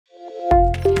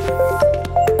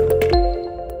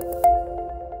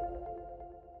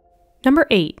Number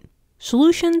 8.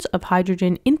 Solutions of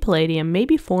hydrogen in palladium may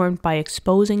be formed by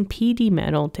exposing PD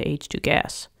metal to H2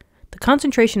 gas. The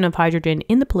concentration of hydrogen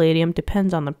in the palladium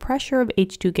depends on the pressure of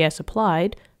H2 gas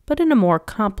applied, but in a more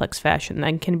complex fashion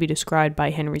than can be described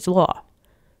by Henry's law.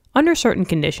 Under certain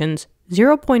conditions,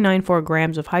 0.94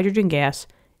 grams of hydrogen gas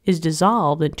is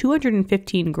dissolved in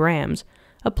 215 grams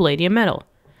of palladium metal.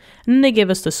 And then they give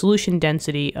us the solution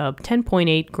density of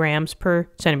 10.8 grams per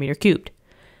centimeter cubed.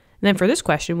 And then for this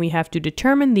question, we have to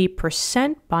determine the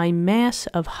percent by mass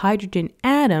of hydrogen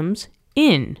atoms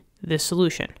in this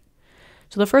solution.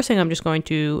 So the first thing I'm just going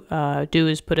to do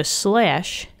is put a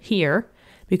slash here,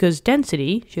 because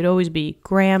density should always be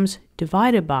grams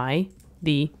divided by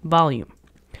the volume.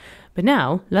 But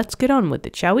now, let's get on with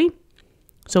it, shall we?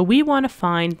 So we want to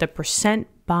find the percent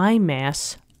by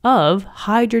mass of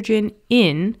hydrogen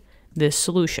in this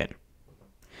solution.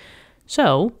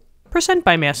 So, percent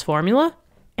by mass formula,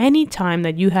 anytime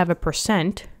that you have a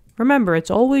percent, remember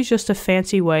it's always just a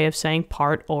fancy way of saying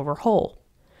part over whole.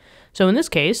 So in this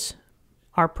case,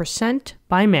 our percent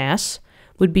by mass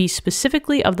would be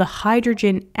specifically of the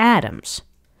hydrogen atoms.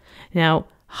 Now,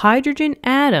 hydrogen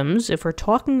atoms, if we're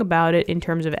talking about it in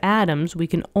terms of atoms, we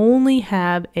can only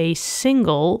have a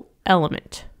single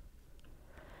element.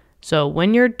 So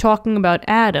when you're talking about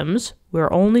atoms,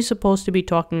 we're only supposed to be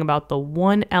talking about the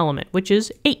one element, which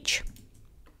is H.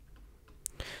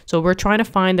 So we're trying to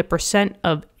find the percent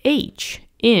of H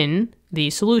in the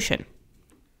solution,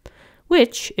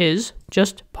 which is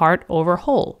just part over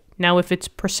whole. Now, if it's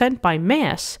percent by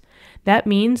mass, that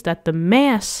means that the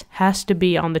mass has to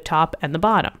be on the top and the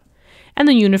bottom. And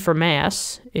the unit for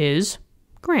mass is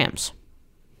grams.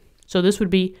 So this would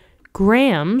be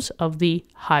grams of the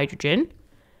hydrogen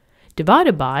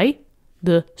divided by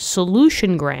the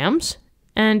solution grams.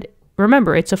 And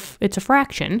remember, it's a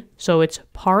fraction, so it's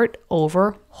part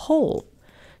over whole.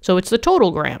 So it's the total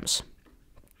grams.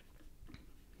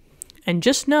 And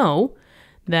just know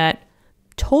that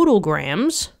total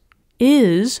grams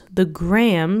is the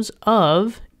grams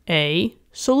of a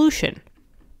solution,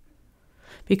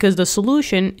 because the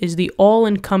solution is the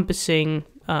all-encompassing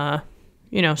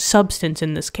substance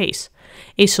in this case.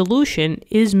 A solution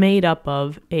is made up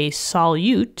of a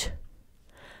solute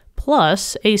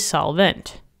plus a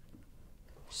solvent.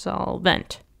 So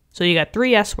you got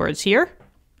 3 S words here.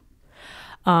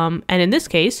 And in this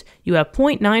case, you have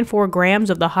 0.94 grams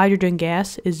of the hydrogen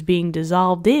gas is being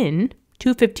dissolved in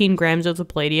 215 grams of the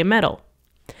palladium metal.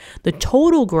 The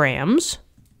total grams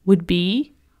would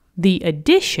be the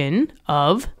addition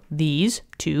of these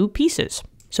two pieces.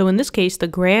 So in this case, the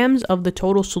grams of the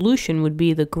total solution would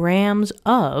be the grams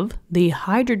of the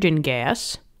hydrogen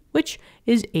gas, which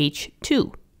is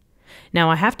H2. Now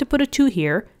I have to put a 2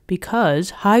 here because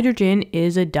hydrogen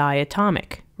is a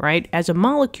diatomic, right? As a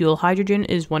molecule, hydrogen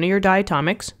is one of your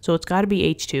diatomics, so it's got to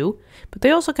be H2, but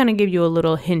they also kind of give you a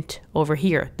little hint over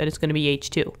here that it's going to be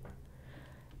H2,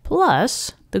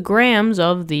 plus the grams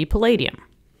of the palladium.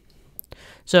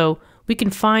 So we can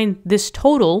find this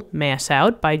total mass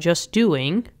out by just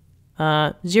doing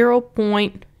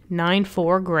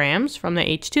 0.94 grams from the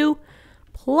H2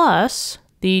 plus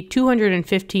the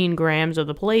 215 grams of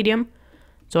the palladium.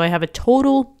 So I have a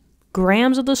total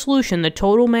grams of the solution. The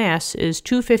total mass is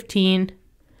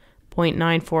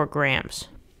 215.94 grams.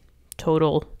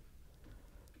 Total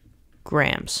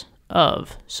grams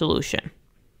of solution.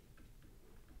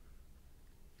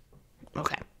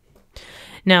 Okay.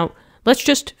 Now, let's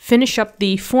just finish up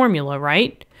the formula,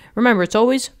 right? Remember, it's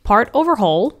always part over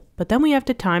whole, but then we have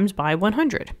to times by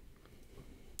 100.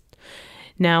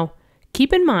 Now,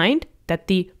 keep in mind that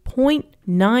the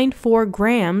 0.94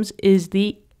 grams is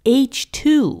the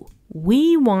H2.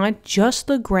 We want just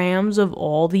the grams of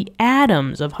all the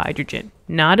atoms of hydrogen,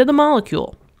 not of the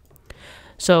molecule.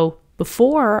 So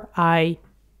before I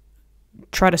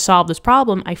try to solve this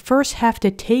problem, I first have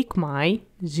to take my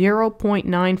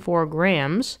 0.94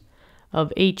 grams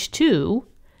of H2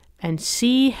 and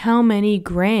see how many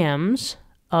grams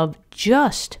of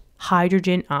just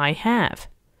hydrogen I have.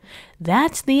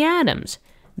 That's the atoms.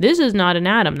 This is not an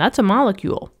atom, that's a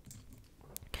molecule.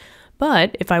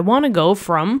 But if I want to go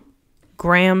from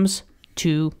grams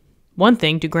to one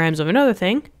thing to grams of another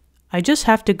thing, I just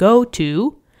have to go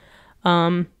to,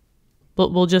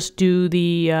 we'll just do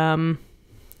the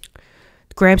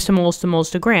grams to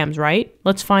moles to grams, right?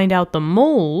 Let's find out the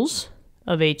moles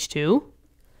of H2.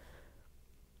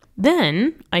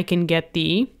 Then I can get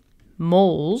the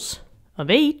moles of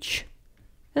H,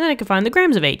 and then I can find the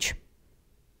grams of H.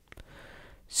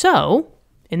 So,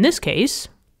 in this case,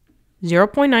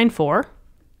 0.94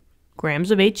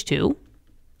 grams of H2.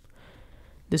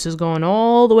 This is going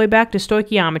all the way back to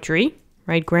stoichiometry,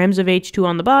 right? Grams of H2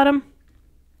 on the bottom,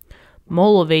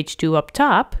 mole of H2 up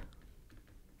top.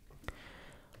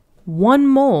 1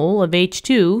 mole of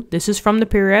H2, this is from the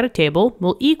periodic table,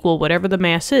 will equal whatever the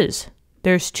mass is.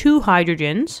 There's 2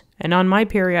 hydrogens, and on my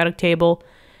periodic table,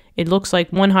 it looks like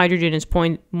one hydrogen is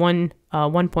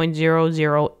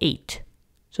 1.008.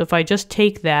 So if I just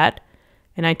take that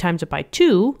and I times it by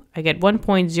 2, I get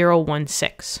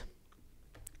 1.016. So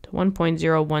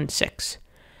 1.016.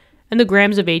 And the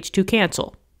grams of H2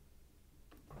 cancel.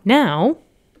 Now,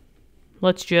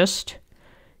 let's just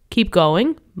keep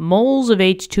going. Moles of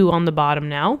H2 on the bottom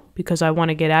now, because I want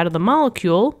to get out of the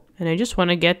molecule, and I just want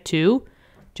to get to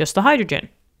just the hydrogen.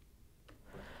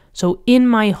 So in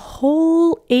my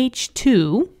whole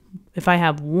H2, if I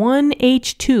have 1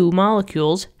 H2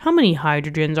 molecules, how many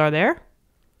hydrogens are there?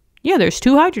 Yeah, there's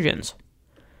 2 hydrogens.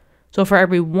 So for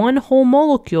every 1 whole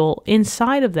molecule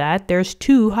inside of that, there's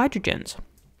 2 hydrogens.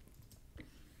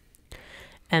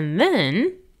 And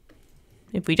then,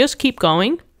 if we just keep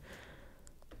going,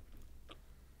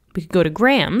 we could go to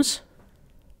grams,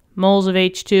 moles of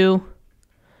H2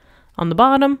 on the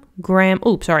bottom,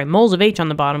 moles of H on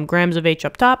the bottom, grams of H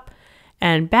up top,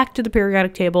 and back to the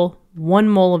periodic table, 1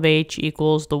 mole of H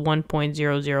equals the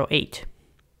 1.008.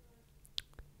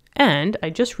 And I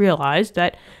just realized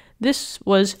that this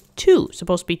was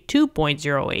supposed to be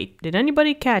 2.08. Did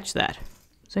anybody catch that?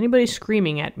 Is anybody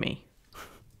screaming at me?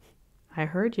 I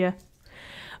heard ya.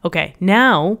 Okay,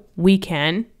 now we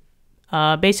can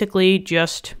basically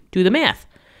just do the math.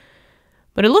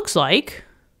 But it looks like,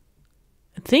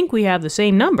 I think we have the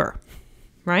same number,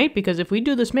 right? Because if we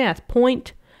do this math,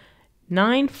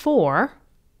 0.94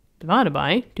 divided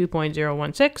by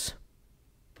 2.016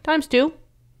 times 2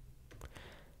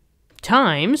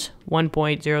 times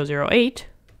 1.008,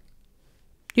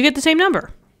 you get the same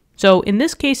number. So in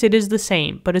this case, it is the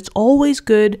same, but it's always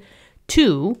good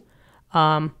to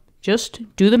just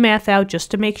do the math out just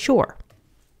to make sure.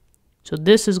 So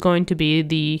this is going to be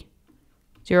the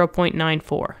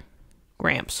 0.94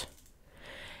 grams.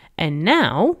 And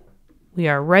now we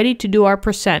are ready to do our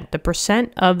percent. The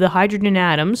percent of the hydrogen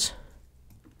atoms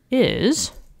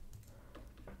is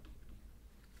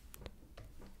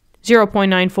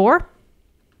 0.94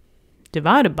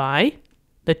 divided by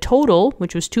the total,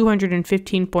 which was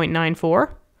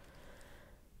 215.94.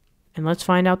 And let's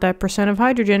find out that percent of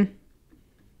hydrogen.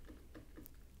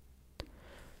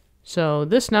 So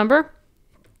this number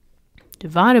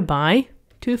divided by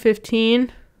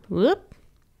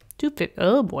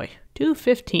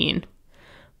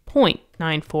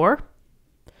 215.94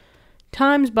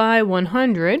 times by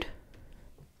 100.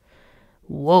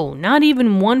 Whoa, not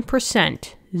even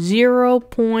 1%,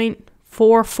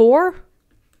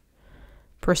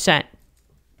 0.44%.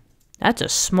 That's a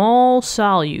small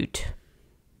solute.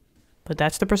 But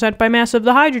that's the percent by mass of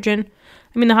the hydrogen.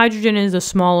 I mean, the hydrogen is the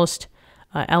smallest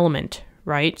element,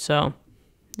 right? So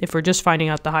if we're just finding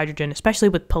out the hydrogen, especially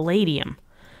with palladium,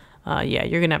 yeah,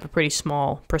 you're going to have a pretty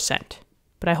small percent.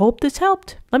 But I hope this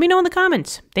helped. Let me know in the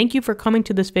comments. Thank you for coming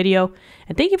to this video,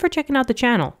 and thank you for checking out the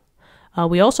channel.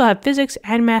 We also have physics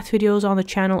and math videos on the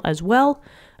channel as well,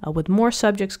 with more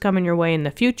subjects coming your way in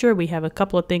the future. We have a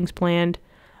couple of things planned,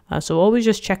 so always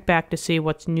just check back to see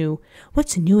what's new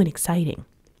and exciting.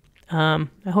 I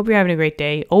hope you're having a great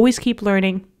day. Always keep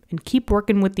learning and keep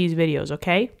working with these videos,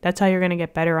 okay? That's how you're going to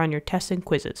get better on your tests and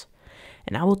quizzes.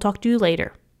 And I will talk to you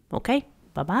later, okay?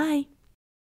 Bye-bye.